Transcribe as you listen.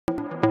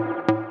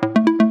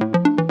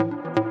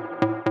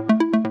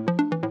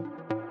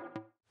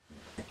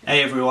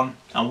Hey everyone,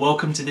 and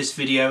welcome to this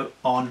video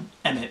on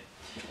Emmet.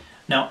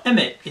 Now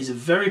Emmet is a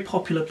very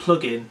popular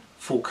plugin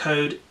for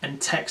code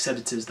and text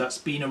editors that's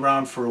been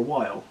around for a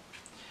while.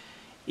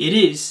 It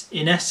is,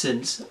 in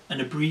essence, an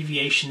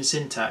abbreviation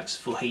syntax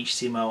for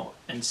HTML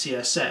and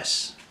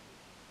CSS.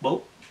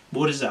 Well,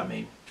 what does that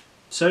mean?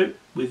 So,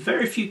 with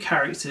very few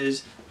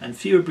characters and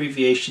few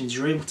abbreviations,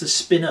 you're able to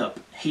spin up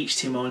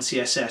HTML and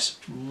CSS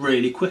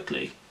really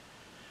quickly.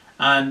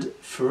 And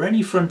for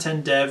any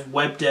front-end dev,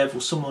 web dev, or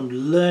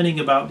someone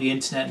learning about the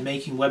internet and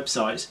making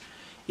websites,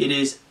 it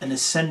is an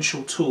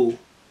essential tool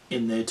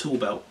in their tool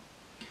belt.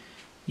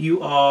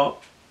 You are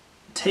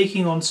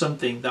taking on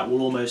something that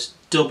will almost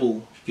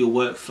double your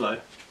workflow.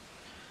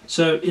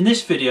 So in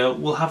this video,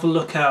 we'll have a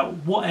look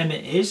at what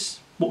Emmet is,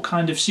 what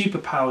kind of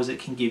superpowers it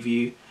can give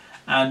you,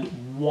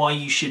 and why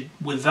you should,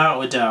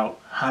 without a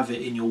doubt, have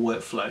it in your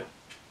workflow.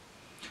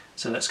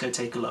 So let's go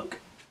take a look.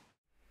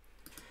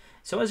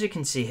 So as you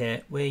can see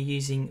here, we're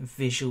using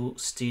Visual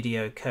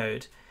Studio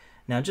Code.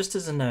 Now just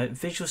as a note,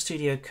 Visual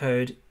Studio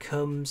Code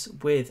comes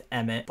with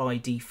Emmet by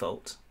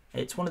default.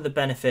 It's one of the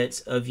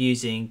benefits of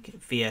using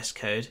VS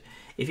Code.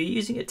 If you're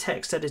using a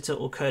text editor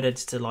or code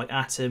editor like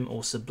Atom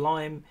or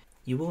Sublime,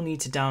 you will need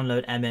to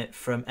download Emmet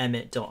from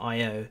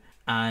emmet.io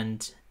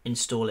and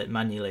install it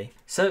manually.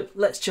 So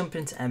let's jump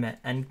into Emmet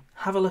and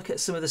have a look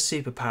at some of the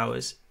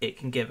superpowers it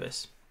can give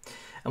us.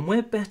 And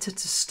where better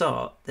to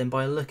start than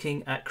by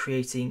looking at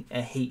creating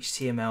a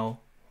HTML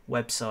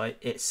website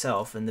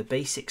itself and the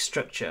basic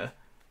structure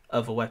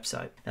of a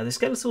website. Now the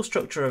skeletal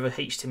structure of a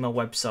HTML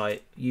website,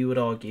 you would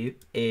argue,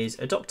 is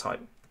a doc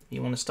type.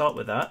 You want to start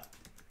with that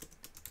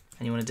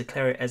and you want to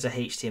declare it as a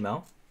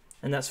HTML,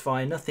 and that's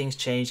fine, nothing's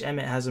changed.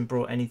 Emmet hasn't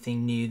brought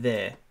anything new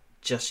there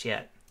just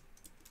yet.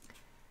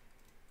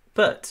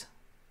 But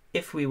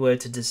if we were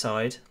to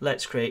decide,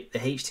 let's create the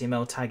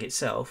HTML tag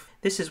itself,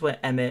 this is where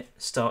Emmet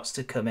starts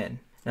to come in.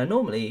 Now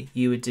normally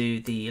you would do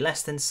the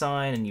less than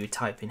sign and you would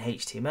type in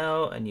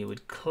HTML and you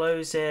would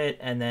close it,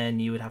 and then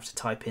you would have to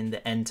type in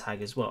the end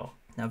tag as well.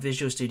 Now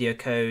Visual Studio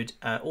Code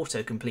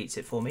auto completes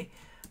it for me,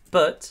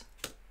 but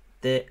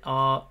there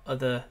are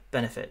other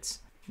benefits.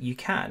 You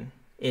can,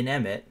 in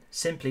Emmet,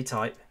 simply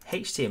type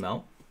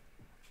HTML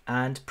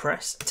and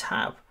press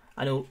tab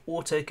and it will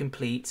auto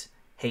complete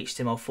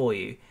HTML for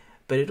you,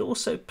 but it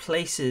also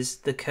places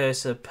the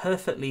cursor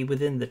perfectly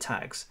within the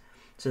tags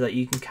so that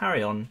you can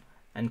carry on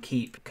and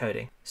keep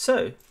coding.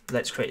 So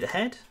let's create the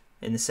head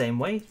in the same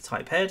way.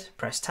 Type head,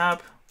 press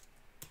tab,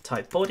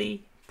 type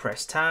body,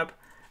 press tab,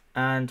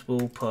 and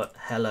we'll put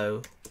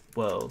hello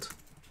world,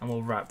 and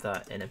we'll wrap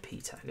that in a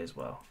p tag as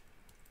well.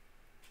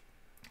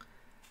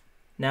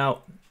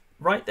 Now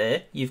right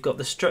there you've got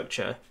the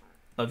structure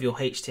of your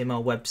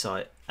HTML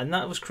website, and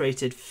that was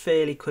created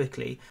fairly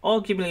quickly,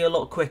 arguably a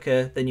lot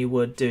quicker than you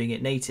would doing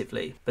it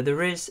natively, but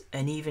there is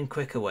an even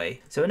quicker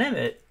way. So in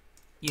Emmet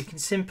you can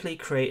simply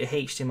create a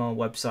HTML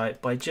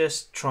website by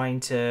just trying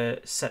to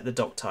set the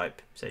doc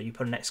type. So you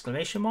put an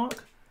exclamation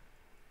mark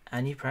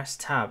and you press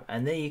tab,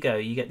 and there you go,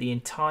 you get the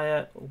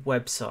entire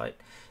website.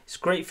 It's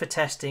great for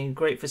testing,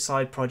 great for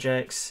side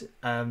projects.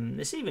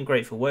 It's even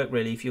great for work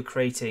really if you're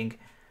creating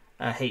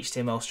a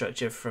HTML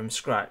structure from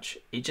scratch.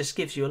 It just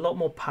gives you a lot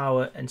more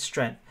power and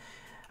strength.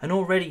 And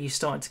already you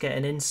start to get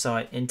an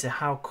insight into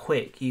how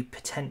quick you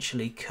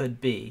potentially could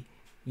be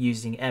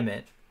using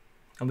Emmet.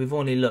 And we've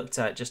only looked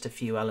at just a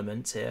few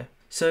elements here.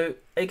 So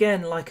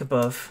again, like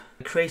above,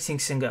 creating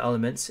single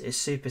elements is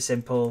super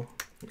simple.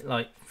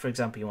 Like for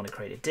example, you want to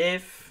create a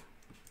div,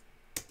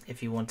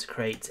 if you want to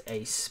create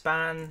a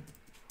span,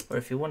 or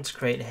if you want to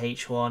create a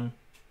h1,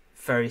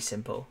 very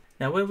simple.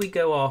 Now where we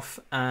go off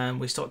and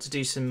we start to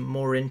do some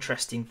more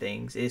interesting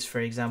things is,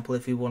 for example,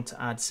 if we want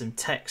to add some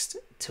text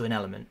to an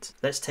element.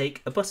 Let's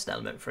take a button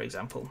element, for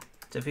example.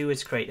 So if we were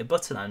to create a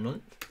button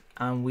element,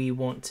 and we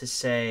want to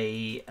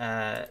say,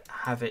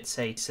 have it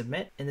say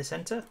submit in the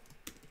center,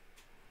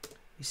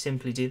 you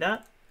simply do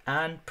that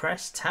and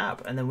press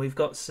tab, and then we've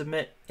got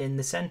submit in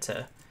the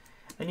center.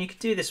 And you can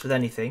do this with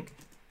anything.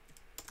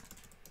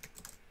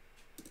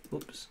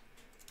 Oops.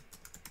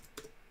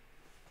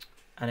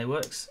 And it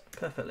works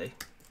perfectly.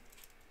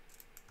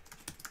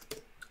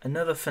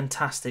 Another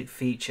fantastic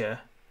feature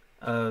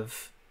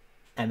of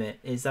Emmet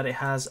is that it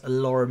has a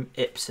lorem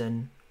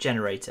ipsum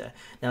generator.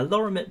 Now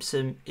lorem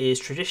ipsum is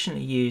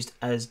traditionally used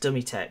as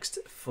dummy text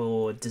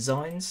for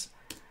designs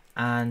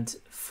and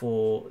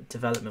for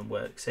development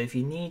work. So if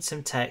you need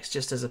some text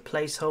just as a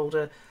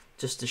placeholder,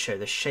 just to show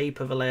the shape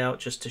of a layout,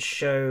 just to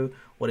show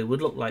what it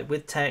would look like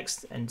with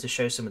text and to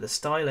show some of the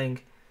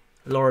styling,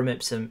 lorem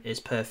ipsum is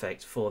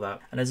perfect for that.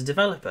 And as a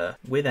developer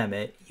with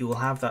Emmet, you will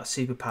have that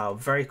superpower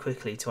very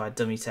quickly to add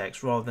dummy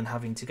text rather than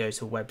having to go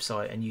to a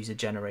website and use a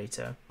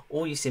generator.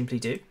 All you simply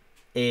do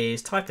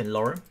is type in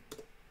lorem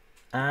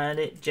and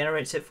it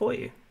generates it for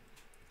you.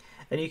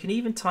 And you can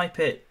even type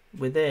it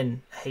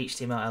within a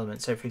HTML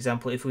element. So for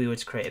example, if we were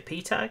to create a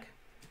p tag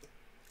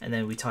and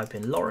then we type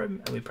in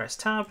lorem and we press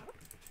tab,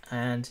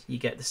 and you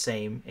get the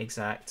same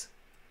exact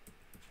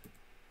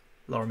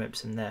lorem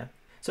ipsum there.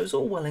 So it's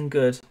all well and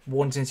good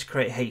wanting to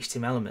create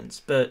HTML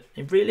elements, but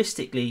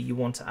realistically you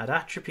want to add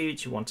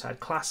attributes, you want to add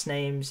class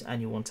names,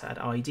 and you want to add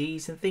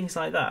IDs and things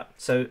like that.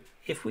 So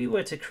if we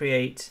were to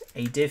create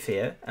a div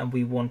here and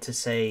we want to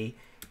say,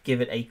 give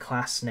it a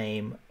class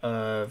name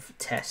of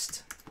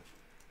test,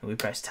 and we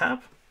press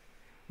tab,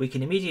 we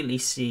can immediately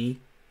see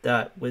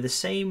that with the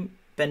same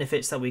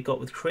benefits that we got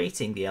with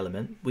creating the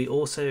element, we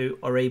also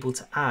are able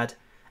to add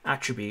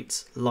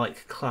attributes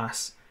like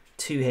class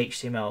to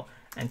HTML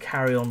and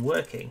carry on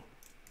working.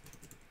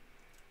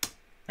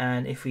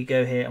 And if we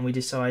go here and we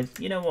decide,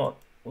 you know what,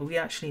 well, we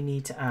actually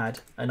need to add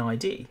an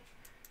ID.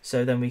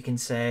 So then we can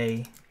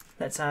say,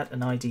 let's add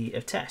an ID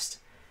of test.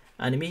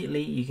 And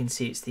immediately you can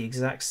see it's the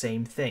exact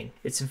same thing.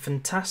 It's a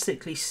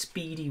fantastically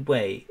speedy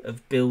way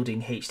of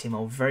building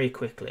HTML very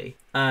quickly.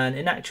 And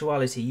in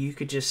actuality, you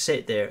could just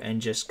sit there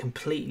and just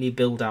completely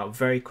build out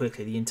very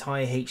quickly the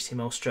entire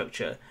HTML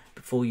structure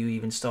before you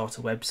even start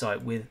a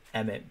website with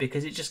Emmet,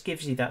 because it just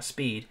gives you that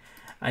speed.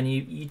 And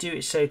you do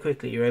it so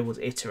quickly, you're able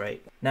to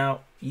iterate. Now,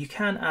 you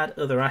can add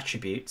other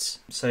attributes.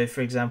 So for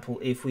example,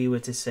 if we were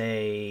to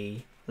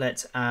say,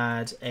 let's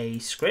add a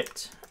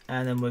script,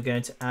 and then we're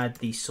going to add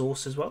the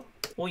source as well.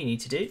 All you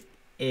need to do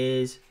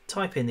is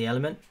type in the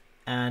element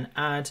and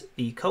add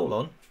the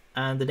colon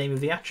and the name of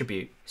the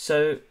attribute.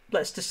 So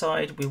let's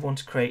decide we want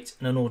to create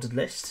an unordered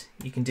list.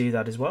 You can do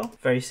that as well,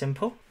 very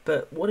simple.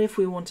 But what if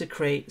we want to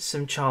create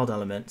some child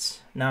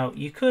elements? Now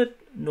you could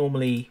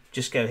normally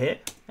just go here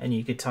and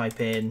you could type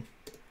in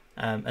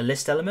a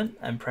list element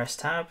and press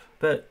tab,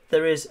 but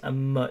there is a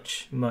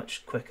much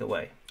quicker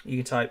way. You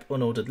can type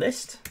unordered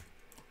list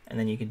and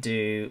then you can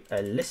do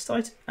a list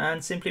item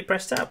and simply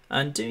press tab.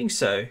 And doing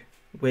so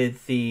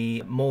with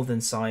the more than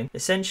sign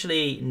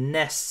essentially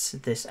nests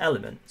this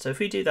element. So if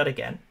we do that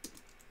again,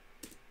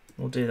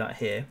 we'll do that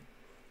here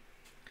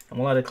and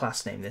we'll add a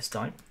class name this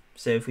time.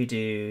 So if we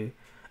do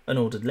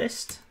unordered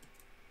list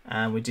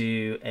and we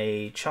do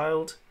a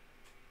child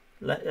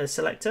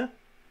selector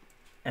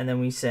and then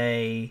we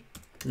say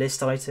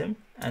list item,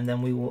 and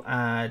then we will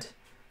add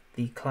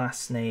the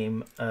class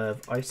name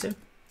of item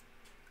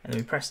and then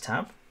we press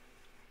tab,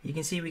 you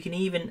can see we can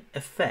even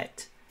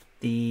affect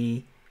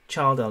the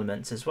child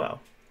elements as well.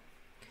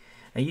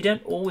 Now you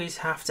don't always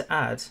have to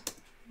add,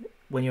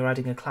 when you're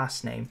adding a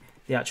class name,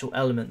 the actual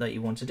element that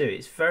you want to do.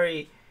 It's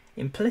very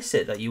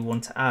implicit that you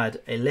want to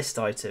add a list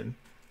item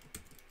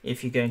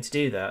if you're going to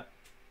do that.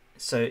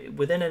 So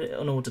within an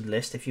unordered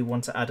list, if you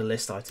want to add a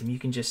list item, you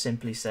can just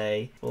simply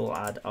say, we'll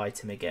add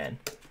item again,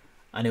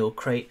 and it will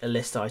create a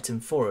list item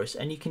for us.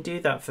 And you can do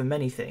that for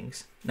many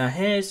things. Now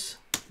here's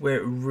where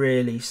it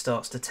really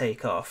starts to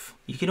take off.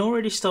 You can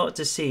already start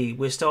to see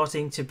we're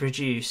starting to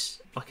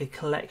produce like a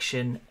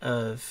collection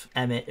of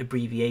Emmet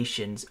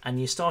abbreviations, and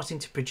you're starting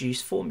to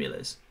produce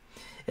formulas.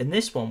 In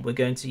this one, we're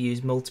going to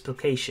use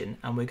multiplication,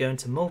 and we're going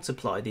to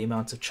multiply the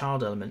amount of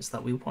child elements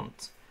that we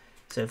want.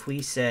 So if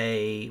we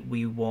say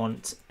we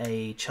want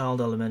a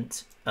child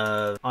element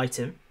of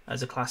item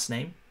as a class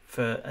name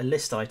for a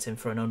list item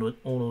for an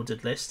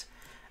unordered list,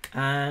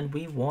 and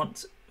we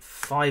want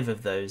 5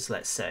 of those,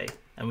 let's say,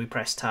 and we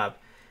press tab,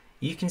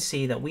 you can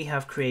see that we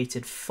have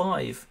created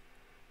 5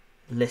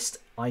 list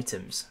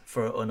items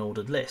for an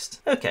unordered list.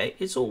 Okay,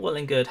 it's all well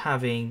and good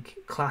having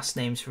class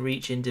names for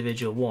each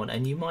individual one,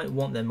 and you might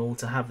want them all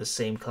to have the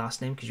same class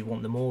name because you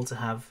want them all to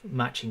have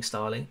matching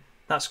styling.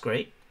 That's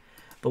great.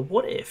 But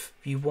what if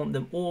you want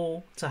them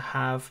all to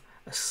have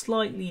a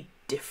slightly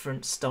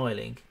different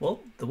styling? Well,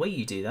 the way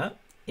you do that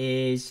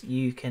is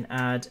you can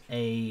add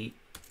a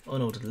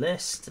unordered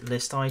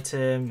list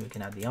item, you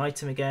can add the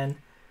item again,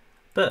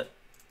 but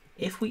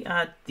if we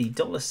add the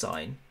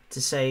 $sign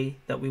to say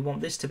that we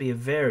want this to be a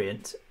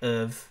variant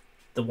of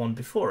the one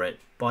before it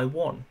by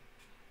 1,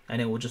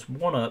 and it will just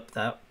 1 up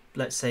that,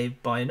 let's say,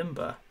 by a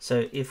number.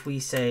 So if we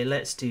say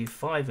let's do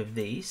 5 of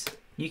these,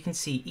 you can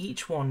see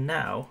each one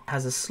now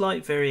has a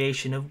slight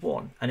variation of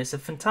 1, and it's a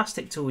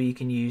fantastic tool you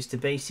can use to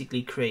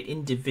basically create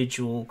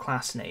individual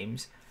class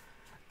names,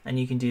 and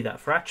you can do that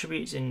for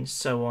attributes and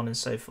so on and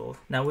so forth.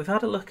 Now we've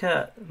had a look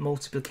at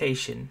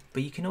multiplication,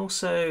 but you can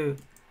also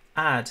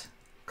add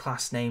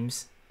class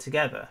names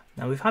together.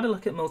 Now we've had a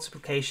look at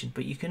multiplication,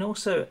 but you can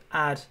also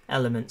add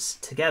elements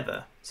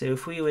together. So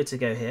if we were to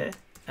go here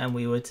and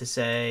we were to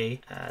say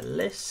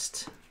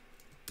list,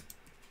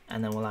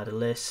 and then we'll add a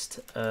list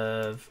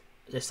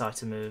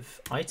item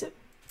of item,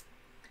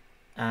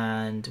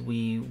 and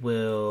we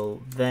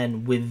will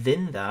then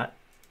within that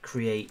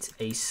create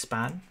a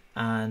span,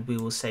 and we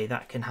will say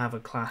that can have a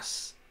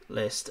class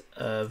list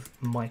of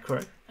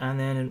micro, and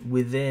then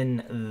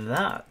within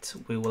that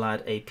we will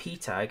add a p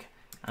tag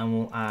and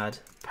we'll add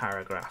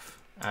paragraph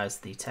as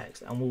the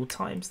text, and we'll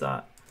times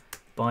that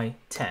by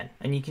 10.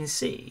 And you can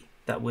see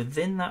that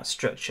within that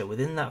structure,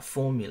 within that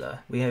formula,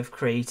 we have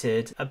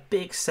created a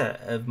big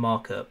set of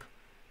markup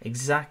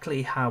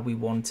exactly how we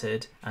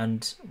wanted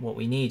and what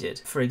we needed.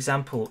 For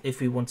example,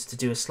 if we wanted to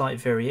do a slight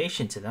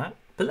variation to that,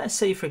 but let's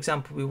say for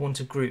example we want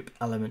to group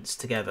elements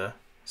together.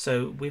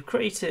 So we've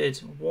created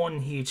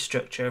one huge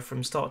structure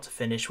from start to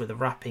finish with a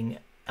wrapping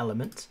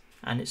element,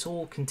 and it's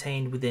all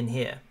contained within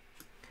here.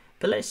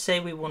 But let's say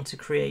we want to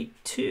create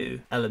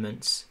 2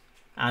 elements,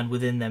 and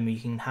within them you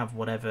can have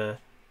whatever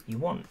you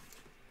want.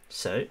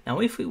 So now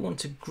if we want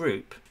to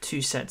group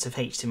 2 sets of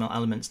HTML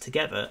elements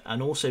together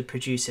and also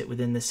produce it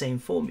within the same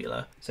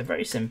formula, so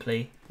very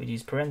simply we'd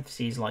use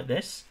parentheses like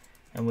this,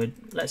 and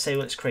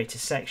let's create a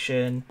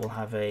section. We'll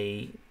have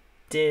a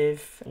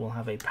div, we'll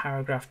have a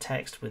paragraph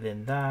text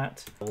within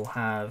that, we'll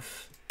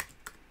have,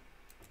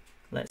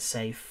 let's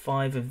say,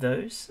 5 of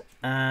those,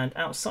 and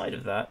outside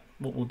of that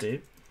what we'll do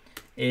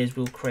is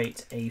we'll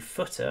create a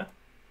footer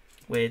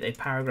with a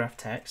paragraph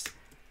text,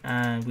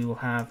 and we will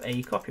have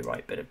a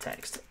copyright bit of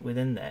text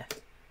within there.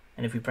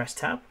 And if we press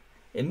tab,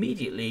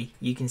 immediately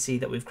you can see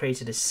that we've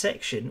created a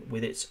section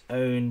with its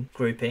own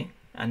grouping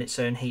and its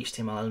own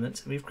HTML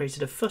elements, and we've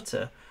created a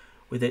footer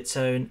with its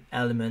own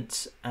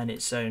elements and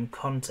its own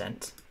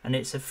content. And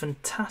it's a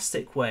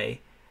fantastic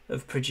way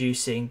of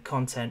producing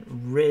content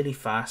really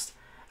fast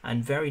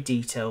and very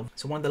detailed.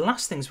 So one of the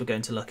last things we're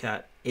going to look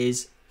at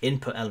is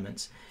input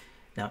elements.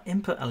 Now,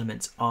 input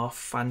elements are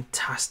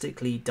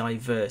fantastically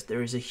diverse.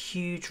 There is a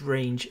huge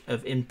range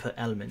of input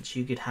elements.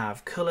 You could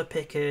have color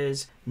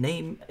pickers,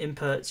 name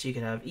inputs, you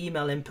could have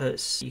email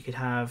inputs, you could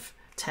have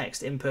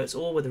text inputs,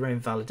 all with their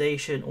own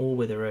validation, all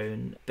with their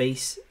own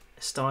base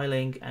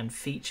styling and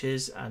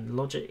features and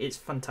logic. It's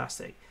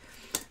fantastic.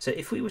 So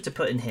if we were to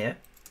put in here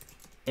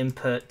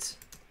input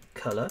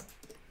color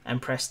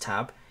and press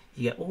tab,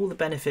 you get all the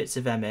benefits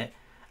of Emmet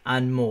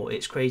and more.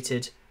 It's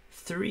created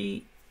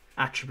 3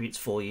 attributes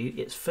for you,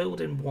 it's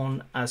filled in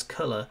one as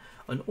color,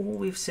 and all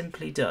we've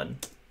simply done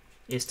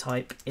is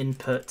type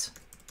input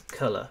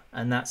color,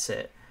 and that's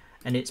it,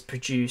 and it's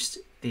produced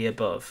the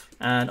above.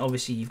 And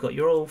obviously you've got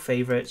your all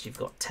favorites, you've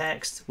got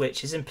text,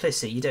 which is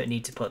implicit, you don't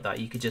need to put that,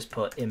 you could just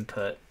put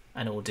input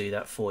and it will do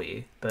that for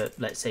you. But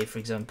let's say, for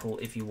example,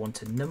 if you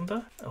wanted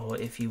number or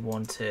if you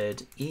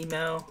wanted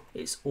email,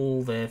 it's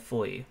all there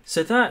for you.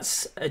 So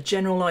that's a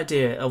general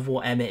idea of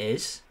what Emmet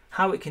is,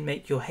 how it can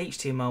make your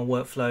HTML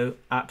workflow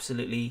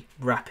absolutely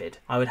rapid.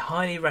 I would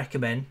highly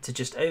recommend to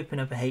just open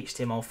up a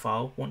HTML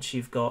file once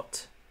you've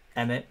got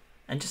Emmet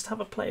and just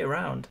have a play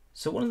around.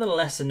 So one of the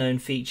lesser known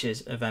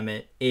features of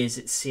Emmet is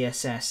its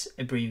CSS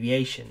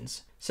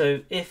abbreviations.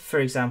 So if, for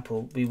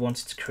example, we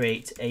wanted to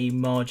create a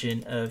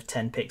margin of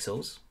 10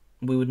 pixels,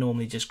 we would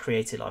normally just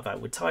create it like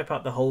that. We'd type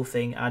out the whole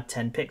thing, add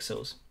 10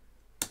 pixels.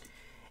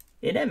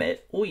 In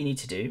Emmet, all you need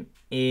to do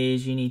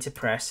is you need to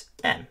press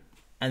M,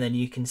 and then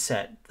you can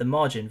set the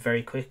margin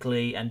very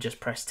quickly and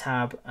just press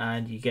tab,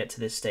 and you get to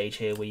this stage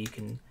here where you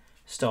can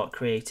start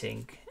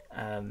creating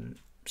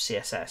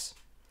CSS.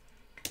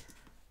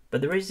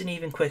 But there is an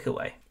even quicker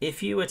way.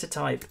 If you were to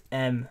type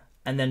M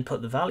and then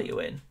put the value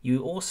in,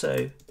 you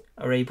also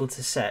are able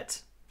to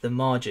set the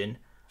margin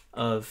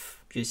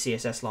of your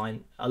CSS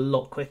line a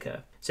lot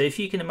quicker. So if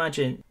you can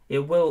imagine,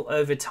 it will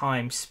over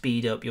time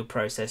speed up your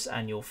process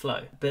and your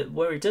flow. But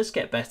where it does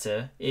get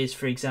better is,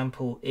 for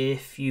example,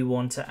 if you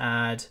want to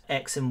add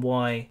X and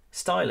Y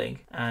styling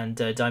and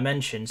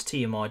dimensions to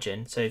your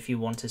margin. So if you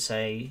want to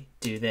say,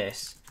 do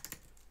this,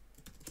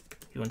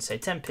 you want to say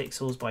 10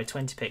 pixels by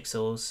 20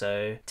 pixels,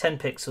 so 10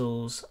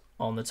 pixels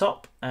on the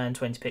top and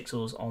 20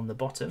 pixels on the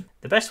bottom.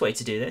 The best way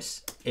to do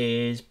this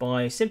is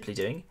by simply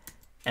doing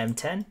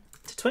M10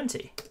 to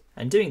 20.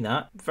 And doing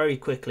that very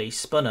quickly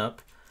spun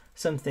up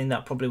something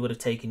that probably would have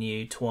taken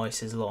you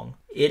twice as long.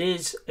 It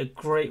is a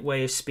great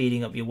way of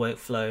speeding up your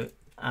workflow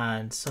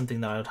and something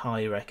that I would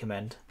highly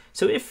recommend.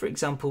 So if, for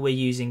example, we're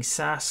using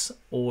Sass,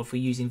 or if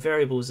we're using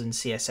variables and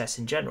CSS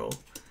in general,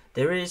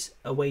 there is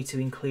a way to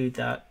include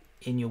that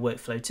in your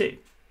workflow too.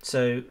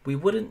 So we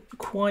wouldn't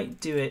quite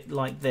do it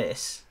like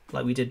this,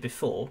 like we did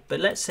before, but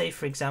let's say,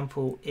 for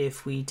example,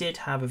 if we did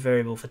have a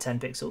variable for 10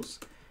 pixels,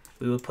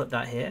 we would put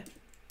that here.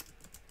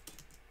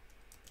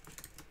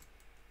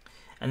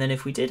 And then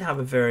if we did have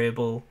a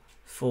variable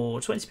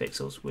for 20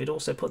 pixels, we'd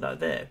also put that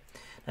there.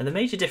 Now the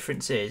major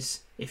difference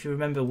is, if you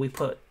remember, we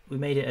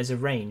made it as a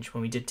range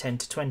when we did 10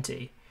 to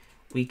 20.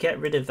 We get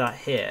rid of that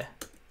here.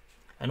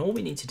 And all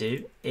we need to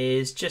do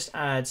is just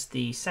add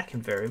the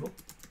second variable,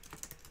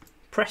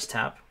 press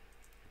tab,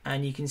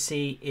 and you can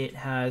see it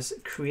has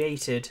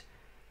created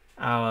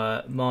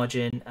our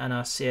margin and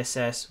our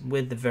CSS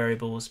with the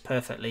variables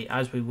perfectly,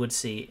 as we would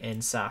see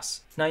in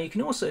Sass. Now you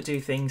can also do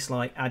things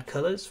like add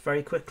colors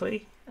very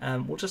quickly.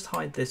 We'll just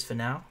hide this for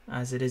now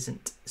as it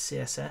isn't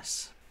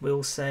CSS.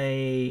 We'll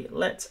say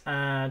let's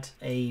add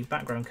a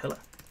background color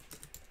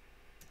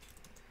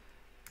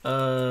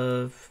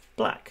of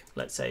black,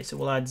 let's say. So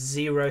we'll add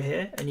 0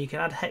 here, and you can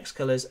add hex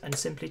colors and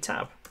simply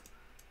tab,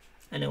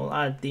 and it will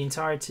add the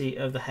entirety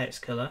of the hex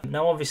color.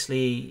 Now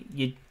obviously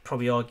you'd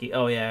probably argue,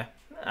 oh yeah,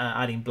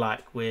 adding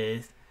black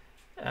with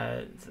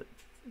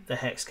the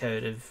hex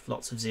code of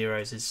lots of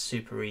zeros is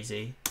super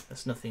easy.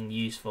 That's nothing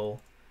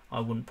useful. I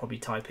wouldn't probably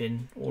type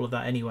in all of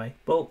that anyway.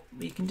 Well,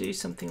 you can do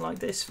something like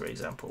this, for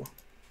example,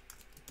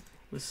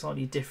 with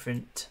slightly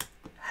different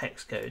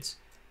hex codes,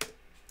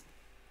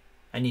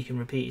 and you can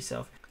repeat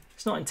yourself.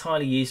 It's not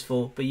entirely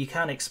useful, but you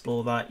can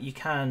explore that. You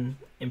can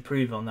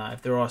improve on that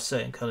if there are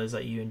certain colors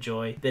that you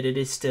enjoy, but it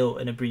is still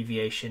an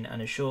abbreviation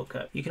and a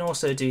shortcut. You can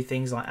also do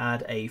things like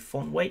add a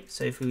font weight.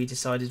 So if we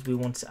decided we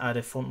wanted to add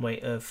a font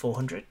weight of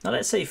 400, now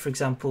let's say for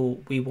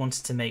example we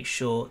wanted to make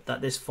sure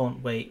that this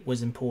font weight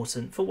was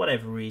important for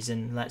whatever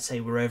reason. Let's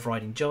say we're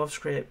overriding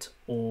JavaScript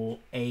or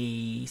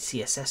a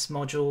CSS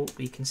module.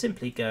 We can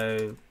simply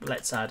go,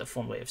 let's add a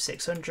font weight of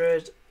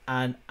 600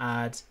 and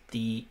add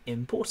the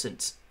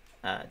important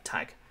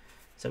tag.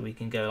 So we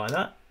can go like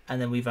that,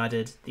 and then we've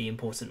added the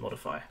important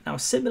modifier. Now,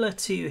 similar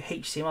to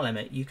HTML,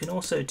 Emmet, you can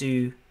also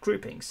do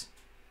groupings.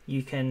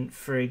 You can,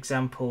 for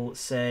example,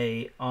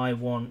 say I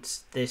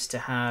want this to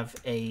have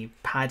a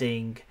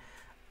padding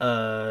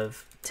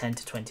of 10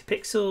 to 20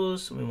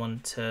 pixels. We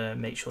want to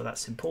make sure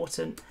that's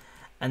important.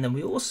 And then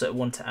we also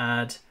want to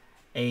add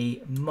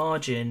a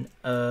margin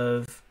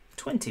of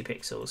 20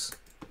 pixels.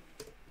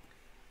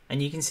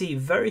 And you can see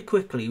very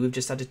quickly we've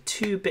just added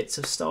 2 bits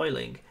of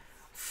styling,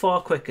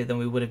 far quicker than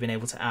we would have been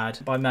able to add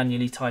by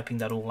manually typing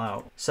that all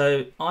out.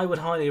 So I would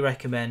highly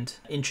recommend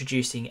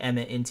introducing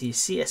Emmet into your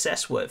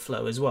CSS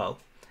workflow as well.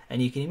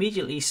 And you can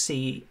immediately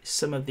see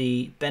some of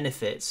the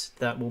benefits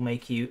that will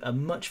make you a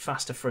much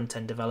faster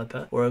front-end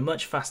developer or a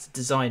much faster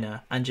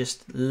designer and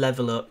just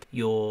level up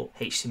your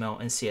HTML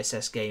and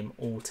CSS game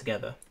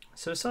altogether.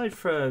 So aside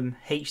from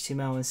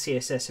HTML and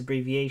CSS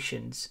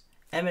abbreviations,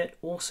 Emmet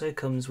also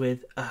comes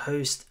with a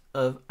host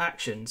of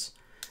actions.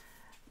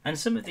 And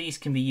some of these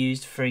can be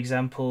used, for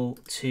example,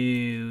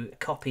 to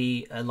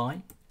copy a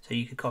line. So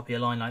you could copy a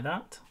line like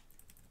that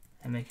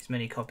and make as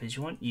many copies as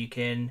you want. You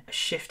can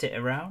shift it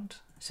around.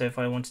 So if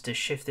I wanted to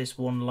shift this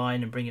one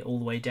line and bring it all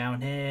the way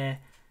down here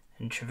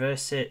and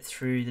traverse it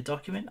through the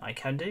document, I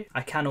can do.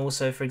 I can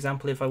also, for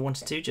example, if I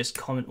wanted to, just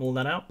comment all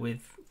that out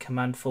with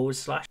command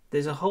 /.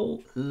 There's a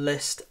whole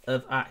list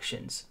of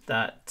actions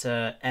that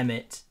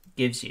Emmet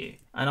gives you.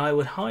 And I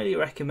would highly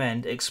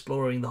recommend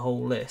exploring the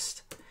whole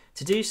list.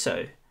 To do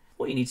so,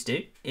 what you need to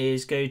do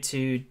is go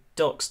to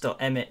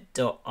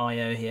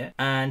docs.emmet.io here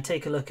and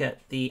take a look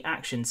at the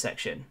action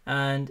section.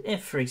 And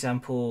if, for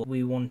example,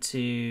 we want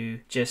to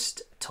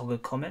just toggle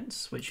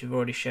comments, which we've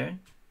already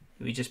shown,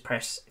 we just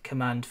press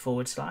command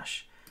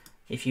 /.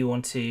 If you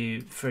want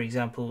to, for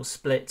example,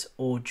 split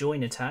or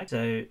join a tag,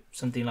 so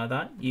something like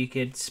that, you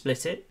could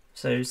split it.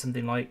 So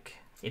something like,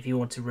 if you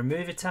want to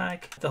remove a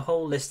tag, the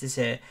whole list is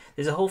here.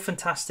 There's a whole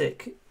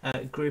fantastic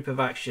group of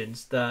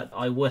actions that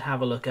I would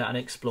have a look at and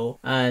explore,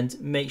 and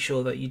make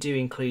sure that you do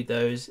include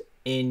those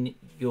in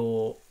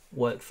your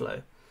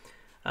workflow.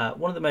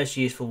 One of the most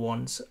useful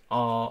ones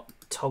are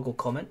toggle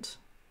comment,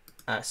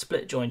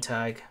 split join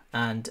tag,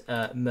 and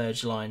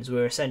merge lines,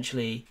 where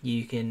essentially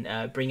you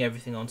can bring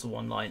everything onto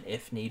one line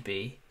if need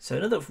be. So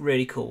another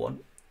really cool one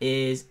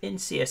is in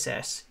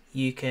CSS,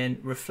 you can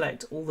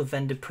reflect all the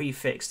vendor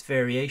prefixed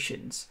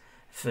variations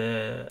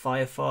for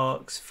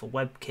Firefox, for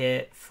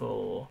WebKit,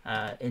 for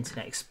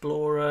Internet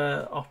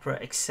Explorer, Opera,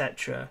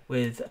 etc.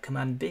 with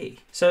Command B.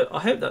 So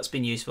I hope that's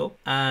been useful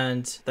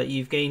and that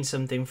you've gained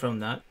something from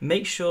that.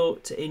 Make sure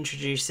to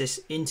introduce this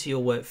into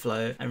your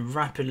workflow and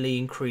rapidly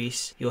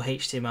increase your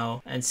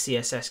HTML and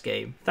CSS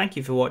game. Thank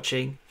you for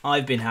watching.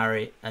 I've been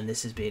Harry and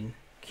this has been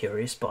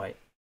Curious Byte.